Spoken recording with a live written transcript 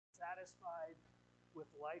satisfied with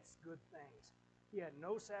life's good things. He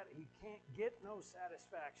can't get no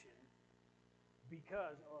satisfaction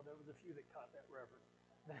because, there was a few that caught that reference.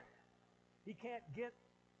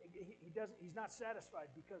 He's not satisfied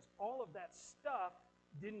because all of that stuff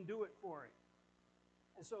didn't do it for him.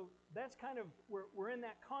 And so that's kind of, we're in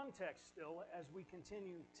that context still as we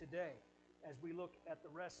continue today, as we look at the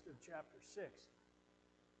rest of chapter 6.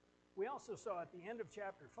 We also saw at the end of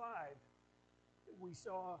chapter 5, we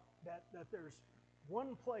saw that there's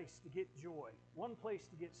one place to get joy, one place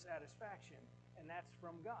to get satisfaction, and that's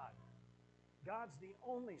from God. God's the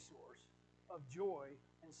only source of joy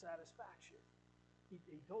and satisfaction.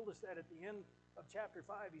 He told us that at the end of chapter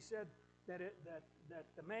 5. He said that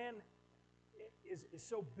the man is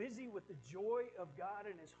so busy with the joy of God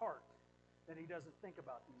in his heart that he doesn't think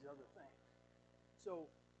about these other things. So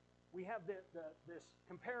we have this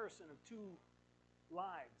comparison of two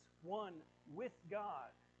lives, one with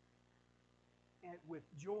God and with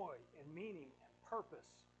joy and meaning and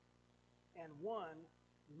purpose, and one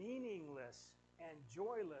meaningless and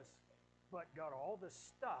joyless, but got all the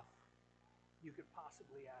stuff you could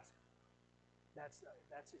possibly ask for.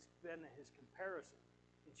 That's been his comparison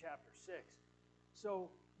in chapter 6. So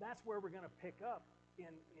that's where we're going to pick up in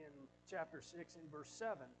chapter 6 in verse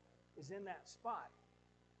 7, is in that spot.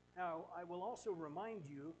 Now, I will also remind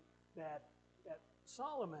you that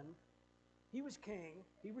Solomon, he was king,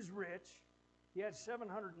 he was rich, he had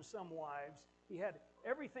 700 and some wives, he had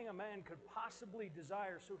everything a man could possibly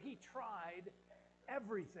desire, so he tried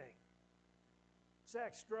everything.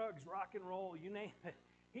 Sex, drugs, rock and roll, you name it.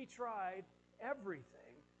 He tried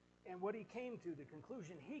everything, and what he came to, the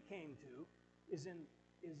conclusion he came to, is in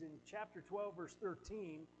chapter 12, verse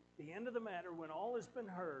 13, the end of the matter, when all has been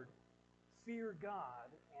heard, fear God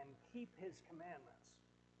and keep his commandments,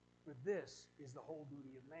 for this is the whole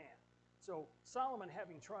duty of man. So Solomon,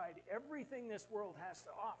 having tried everything this world has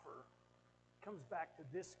to offer, comes back to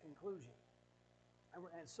this conclusion.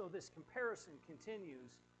 And so this comparison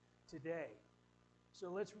continues today.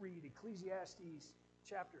 So let's read Ecclesiastes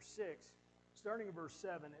chapter 6, starting in verse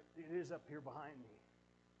 7. It is up here behind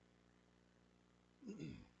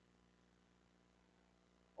me.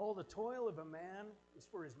 All the toil of a man is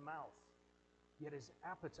for his mouth, yet his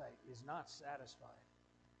appetite is not satisfied.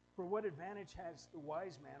 For what advantage has the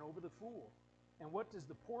wise man over the fool? And what does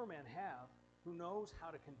the poor man have who knows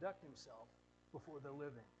how to conduct himself before the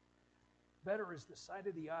living? Better is the sight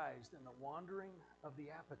of the eyes than the wandering of the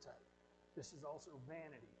appetite. This is also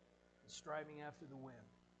vanity, and striving after the wind.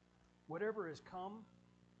 Whatever has come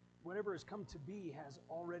to be has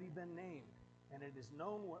already been named, and it is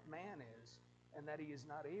known what man is, and that he is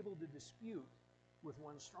not able to dispute with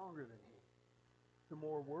one stronger than he. The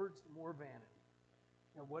more words, the more vanity.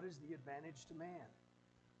 And what is the advantage to man?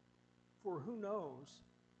 For who knows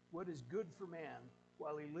what is good for man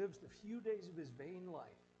while he lives the few days of his vain life,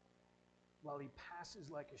 while he passes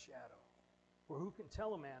like a shadow? For who can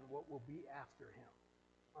tell a man what will be after him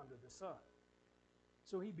under the sun?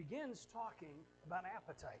 So he begins talking about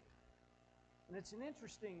appetite. And it's an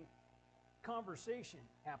interesting conversation,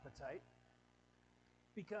 appetite,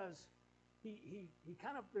 because he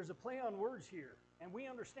kind of, there's a play on words here. And we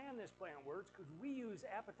understand this play on words because we use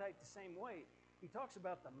appetite the same way. He talks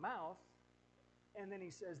about the mouth, and then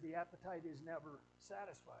he says the appetite is never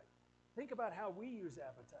satisfied. Think about how we use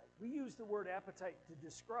appetite. We use the word appetite to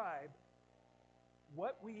describe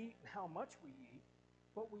what we eat and how much we eat,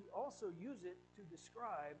 but we also use it to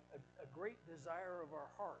describe a great desire of our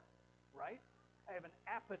heart, right? I have an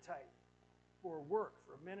appetite for work,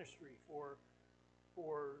 for ministry, for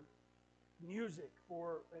music,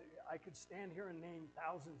 I could stand here and name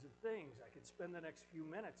thousands of things. I could spend the next few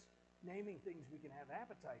minutes naming things we can have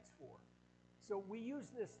appetites for. So we use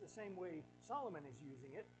this the same way Solomon is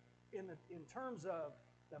using it, in terms of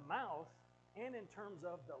the mouth and in terms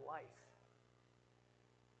of the life.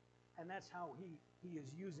 And that's how he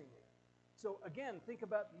is using it. So again, think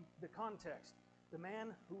about the context. The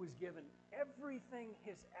man who was given everything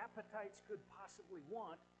his appetites could possibly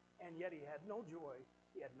want, and yet he had no joy,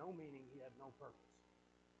 he had no meaning, he had no purpose.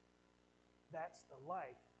 That's the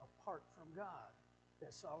life apart from God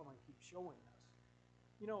that Solomon keeps showing us.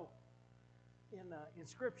 You know, in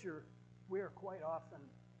Scripture, we are quite often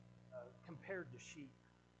compared to sheep.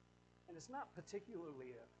 And it's not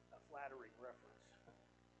particularly a flattering reference,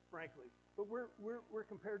 frankly. But we're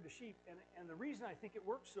compared to sheep. And the reason I think it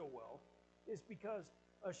works so well is because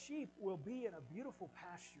a sheep will be in a beautiful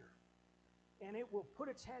pasture, and it will put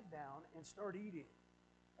its head down and start eating.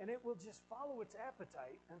 And it will just follow its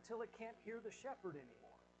appetite until it can't hear the shepherd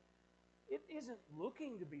anymore. It isn't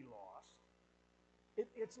looking to be lost.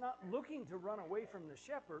 It's not looking to run away from the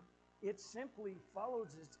shepherd. It simply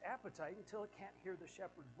follows its appetite until it can't hear the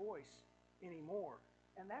shepherd's voice anymore.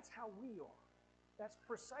 And that's how we are. That's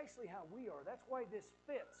precisely how we are. That's why this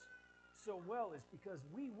fits so well, is because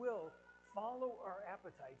we will follow our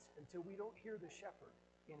appetites until we don't hear the shepherd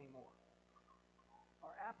anymore.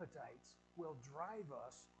 Our appetites will drive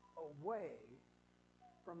us away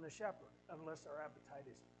from the shepherd unless our appetite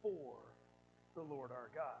is for the Lord our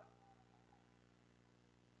God.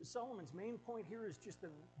 Solomon's main point here is just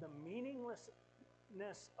the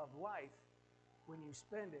meaninglessness of life when you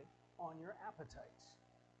spend it on your appetites.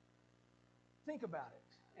 Think about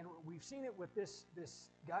it. And we've seen it with this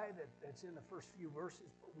guy that's in the first few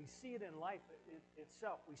verses, but we see it in life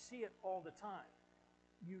itself. We see it all the time.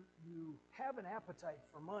 You have an appetite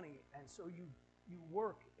for money, and so you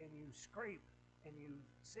work and you scrape and you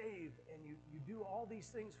save and you do all these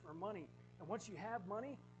things for money. And once you have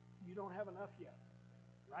money, you don't have enough yet,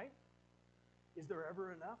 right? Is there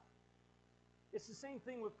ever enough? It's the same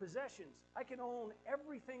thing with possessions. I can own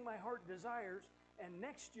everything my heart desires, and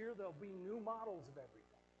next year there'll be new models of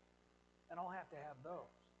everything, and I'll have to have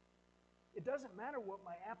those. It doesn't matter what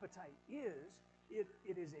my appetite is.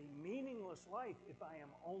 It is a meaningless life if I am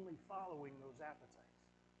only following those appetites.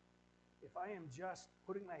 If I am just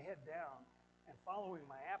putting my head down and following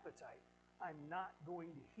my appetite, I'm not going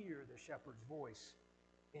to hear the shepherd's voice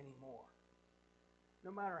anymore.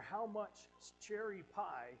 No matter how much cherry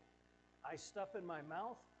pie I stuff in my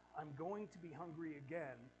mouth, I'm going to be hungry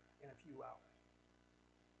again in a few hours.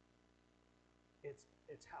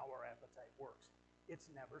 It's how our appetite works. It's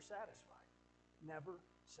never satisfied. Never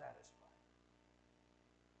satisfied.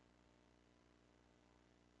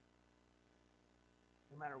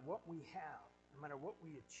 No matter what we have, no matter what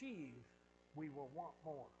we achieve, we will want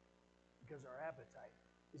more because our appetite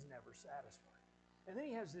is never satisfied. And then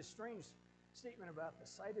he has this strange statement about the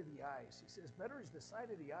sight of the eyes. He says, better is the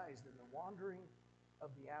sight of the eyes than the wandering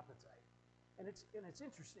of the appetite. And it's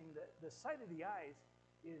interesting that the sight of the eyes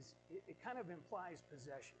it kind of implies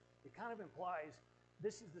possession. It kind of implies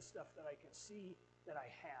this is the stuff that I can see that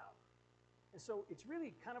I have. And so it's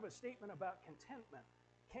really kind of a statement about contentment.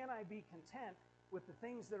 Can I be content with the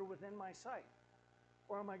things that are within my sight?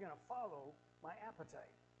 Or am I going to follow my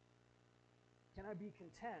appetite? Can I be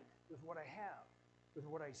content with what I have, with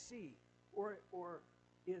what I see? Or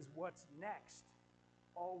is what's next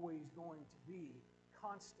always going to be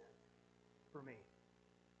constant for me?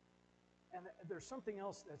 And there's something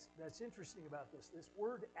else that's interesting about this. This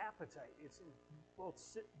word appetite, it's in both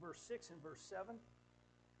verse 6 and verse 7.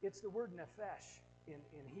 It's the word nephesh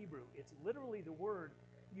in Hebrew. It's literally the word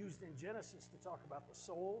used in Genesis to talk about the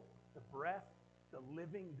soul, the breath, the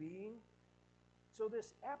living being. So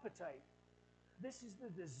this appetite, this is the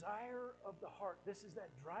desire of the heart. This is that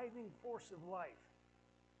driving force of life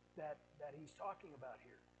that he's talking about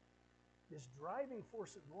here. This driving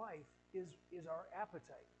force of life is our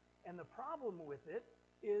appetite. And the problem with it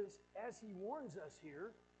is, as he warns us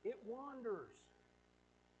here, it wanders.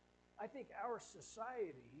 I think our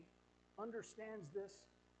society understands this.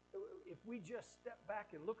 If we just step back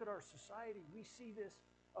and look at our society, we see this,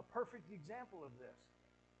 a perfect example of this.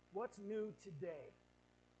 What's new today?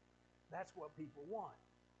 That's what people want.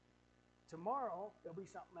 Tomorrow, there'll be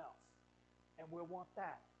something else, and we'll want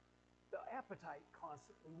that. The appetite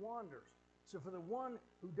constantly wanders. So for the one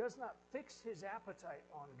who does not fix his appetite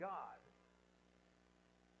on God,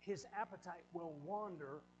 his appetite will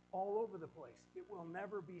wander all over the place. It will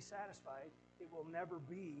never be satisfied. It will never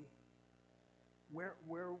be where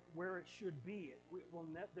it should be.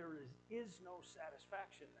 There is no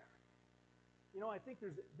satisfaction there. You know, I think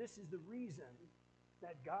this is the reason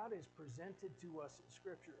that God is presented to us in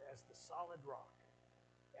Scripture as the solid rock,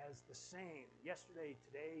 as the same yesterday,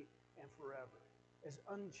 today, and forever, as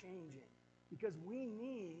unchanging. Because we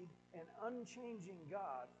need an unchanging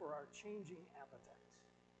God for our changing appetites.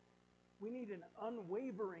 We need an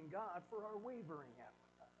unwavering God for our wavering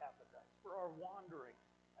appetites, for our wandering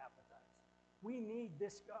appetites. We need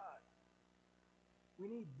this God. We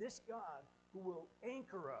need this God who will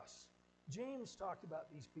anchor us. James talked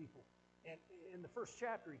about these people. And in the first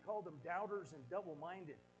chapter, he called them doubters and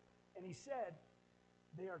double-minded. And he said,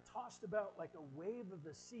 they are tossed about like a wave of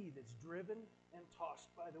the sea that's driven and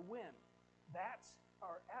tossed by the wind. That's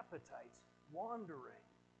our appetites wandering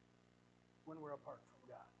when we're apart from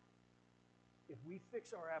God. If we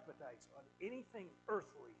fix our appetites on anything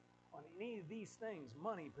earthly, on any of these things,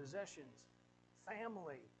 money, possessions,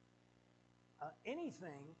 family,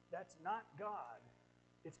 anything that's not God,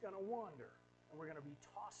 it's going to wander, and we're going to be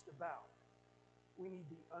tossed about. We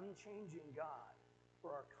need the unchanging God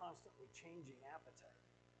for our constantly changing appetite.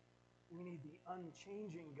 We need the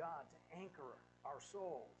unchanging God to anchor our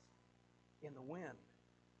souls in the wind.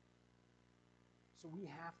 So we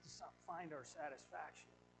have to find our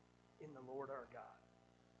satisfaction in the Lord our God.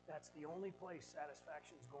 That's the only place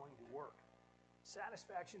satisfaction is going to work.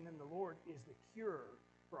 Satisfaction in the Lord is the cure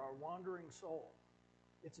for our wandering soul.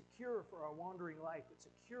 It's a cure for our wandering life. It's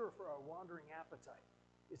a cure for our wandering appetite.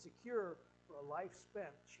 It's a cure for a life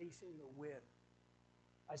spent chasing the wind.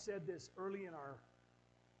 I said this early in our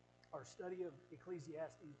study of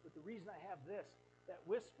Ecclesiastes, but the reason I have this, that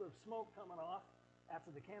wisp of smoke coming off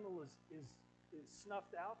after the candle is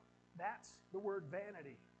snuffed out, that's the word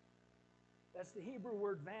vanity. That's the Hebrew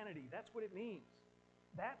word vanity. That's what it means.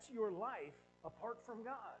 That's your life apart from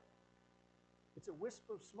God. It's a wisp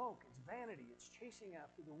of smoke. It's vanity. It's chasing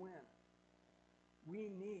after the wind. We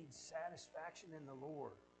need satisfaction in the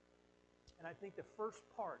Lord. And I think the first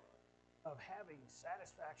part of having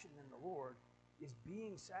satisfaction in the Lord is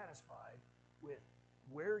being satisfied with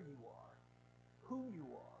where you are, who you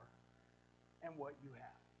are, and what you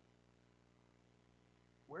have.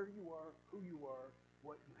 Where you are, who you are,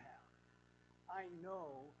 what you have. I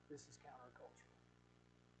know this is countercultural.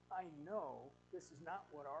 I know this is not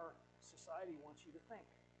what our society wants you to think.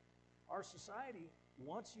 Our society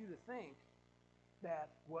wants you to think that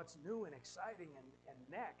what's new and exciting and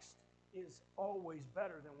next is always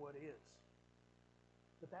better than what is.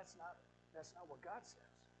 But that's not what God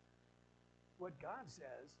says. What God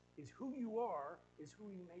says is who you are is who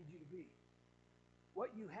He made you to be.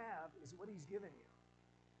 What you have is what He's given you.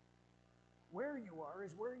 Where you are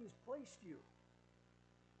is where He's placed you.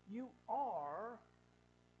 You are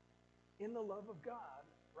in the love of God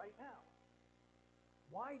right now.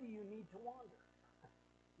 Why do you need to wander?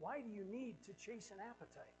 Why do you need to chase an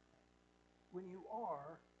appetite when you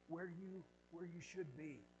are where you should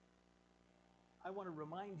be? I want to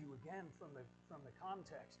remind you again from the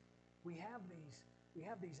context. We have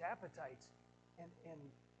these appetites and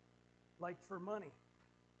like for money.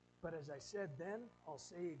 But as I said then, I'll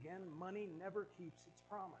say again, money never keeps its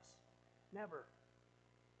promise. Never.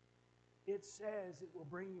 It says it will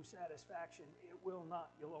bring you satisfaction. It will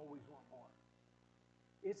not. You'll always want more.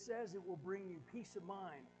 It says it will bring you peace of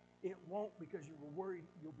mind. It won't, because you'll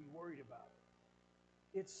be worried about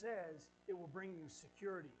it. It says it will bring you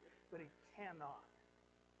security, but it cannot,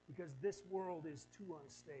 because this world is too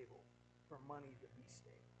unstable for money to be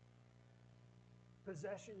stable.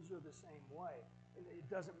 Possessions are the same way. It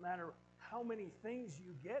doesn't matter how many things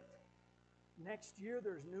you get. Next year,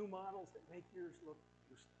 there's new models that make yours look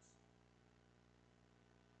useless.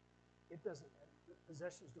 It doesn't.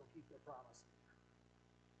 Possessions don't keep their promise either.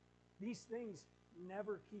 These things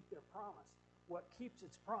never keep their promise. What keeps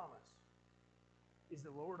its promise is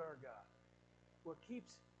the Lord our God. What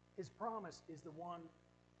keeps His promise is the one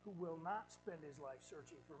who will not spend his life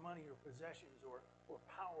searching for money or possessions or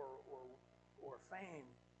power or fame,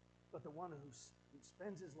 but the one who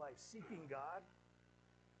spends his life seeking God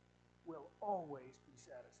will always be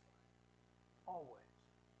satisfied. Always.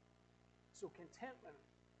 So contentment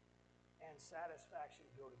and satisfaction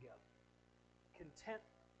go together. Content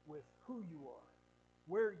with who you are,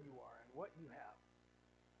 where you are, and what you have,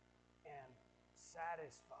 and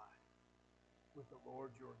satisfied with the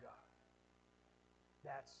Lord your God.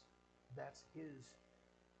 That's His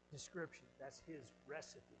description. That's His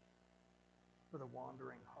recipe for the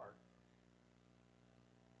wandering heart.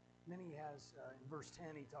 And then he has, in verse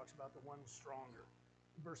 10, he talks about the one stronger.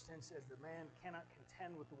 Verse 10 says, the man cannot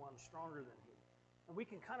contend with the one stronger than he. And we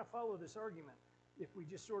can kind of follow this argument if we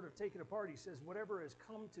just sort of take it apart. He says, whatever has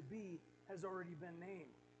come to be has already been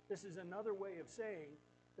named. This is another way of saying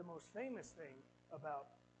the most famous thing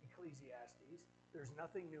about Ecclesiastes: there's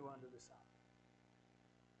nothing new under the sun.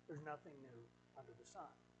 There's nothing new under the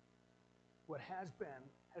sun. What has been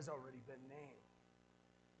has already been named.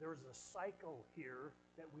 There is a cycle here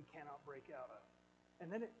that we cannot break out of.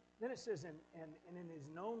 And then it says, and it is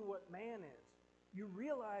known what man is. You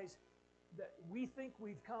realize that we think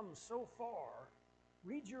we've come so far.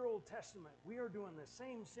 Read your Old Testament. We are doing the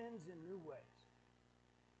same sins in new ways.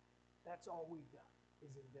 That's all we've done,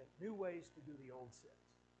 is invent new ways to do the old sins.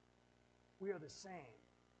 We are the same.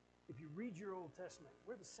 If you read your Old Testament,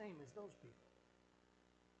 we're the same as those people.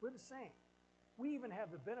 We're the same. We even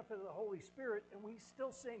have the benefit of the Holy Spirit, and we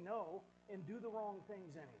still say no and do the wrong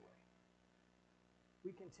things anyway.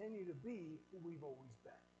 We continue to be who we've always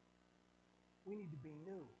been. We need to be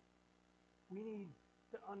new. We need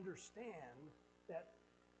to understand that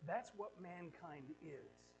that's what mankind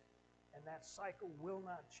is, and that cycle will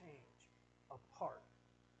not change apart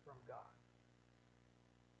from God.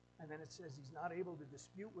 And then it says he's not able to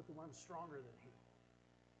dispute with the one stronger than he.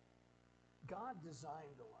 God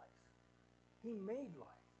designed the life. He made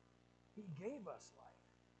life. He gave us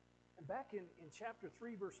life. And back in chapter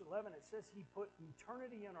 3, verse 11, it says he put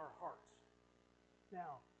eternity in our hearts.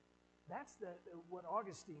 Now, that's what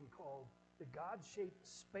Augustine called the God-shaped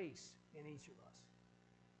space in each of us.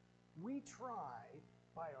 We try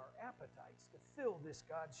by our appetites to fill this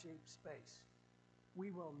God-shaped space. We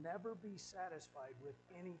will never be satisfied with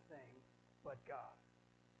anything but God.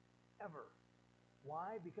 Ever.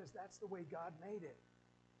 Why? Because that's the way God made it.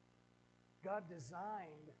 God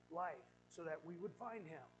designed life so that we would find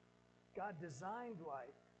Him. God designed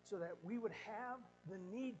life so that we would have the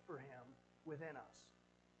need for Him within us.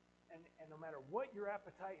 And no matter what your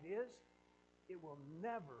appetite is, it will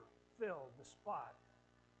never fill the spot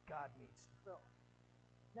God needs to fill.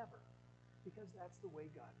 Never. Because that's the way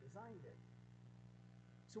God designed it.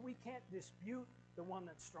 So we can't dispute the one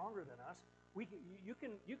that's stronger than us.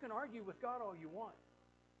 You can argue with God all you want.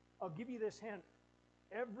 I'll give you this hint.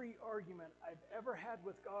 Every argument I've ever had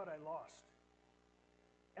with God, I lost.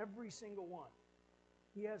 Every single one.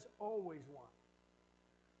 He has always won.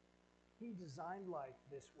 He designed life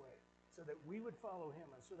this way so that we would follow Him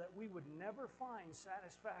and so that we would never find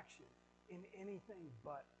satisfaction in anything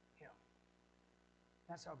but Him.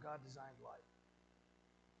 That's how God designed life.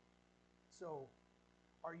 So,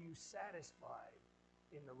 are you satisfied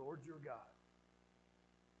in the Lord your God?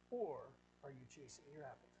 Or are you chasing your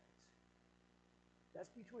appetites?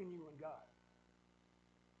 That's between you and God.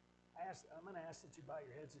 I'm going to ask that you bow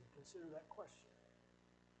your heads and consider that question.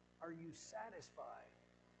 Are you satisfied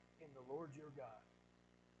in the Lord your God?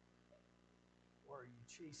 Or are you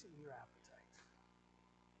chasing your appetites?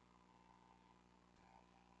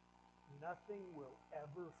 Nothing will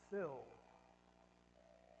ever fill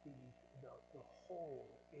the hole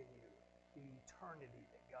in you, the eternity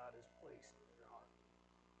that God has placed in your heart.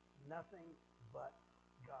 Nothing but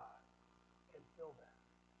God can fill that.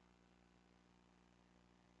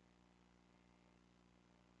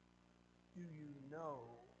 Do you know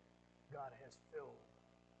God has filled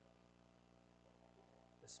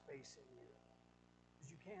the space in you? As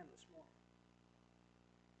you can this morning.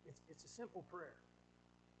 It's a simple prayer.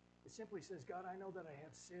 It simply says, God, I know that I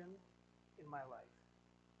have sinned in my life.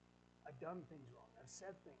 I've done things wrong. I've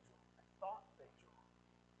said things wrong. I've thought things wrong.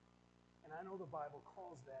 And I know the Bible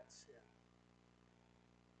calls that sin.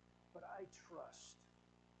 But I trust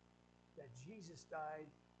that Jesus died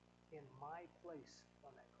in my place on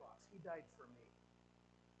that cross. He died for me.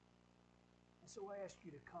 And so I ask you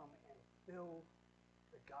to come and fill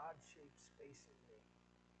the God-shaped space in me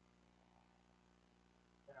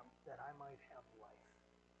that I might have life.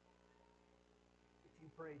 If you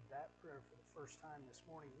prayed that prayer for the first time this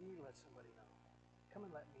morning, you need to let somebody know. Come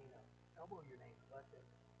and let me know. Elbow your name. Let them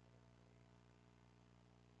know.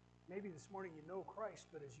 Maybe this morning you know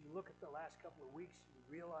Christ, but as you look at the last couple of weeks, you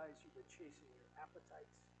realize you've been chasing your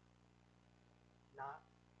appetites, not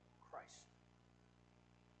Christ.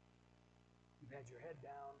 You've had your head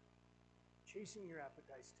down, chasing your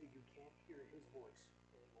appetites till you can't hear His voice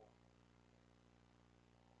anymore.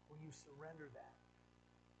 Will you surrender that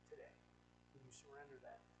today? Will you surrender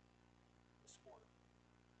that this morning?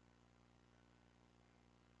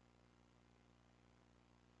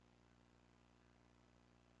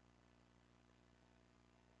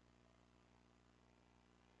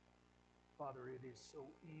 Father, it is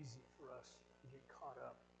so easy for us to get caught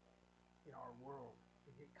up in our world,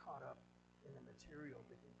 to get caught up in the material,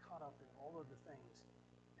 to get caught up in all of the things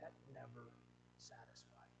that never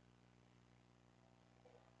satisfy.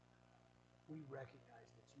 We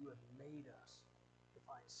recognize that you have made us to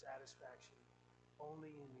find satisfaction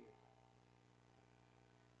only in you.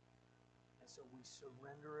 And so we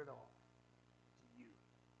surrender it all to you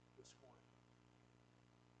this morning.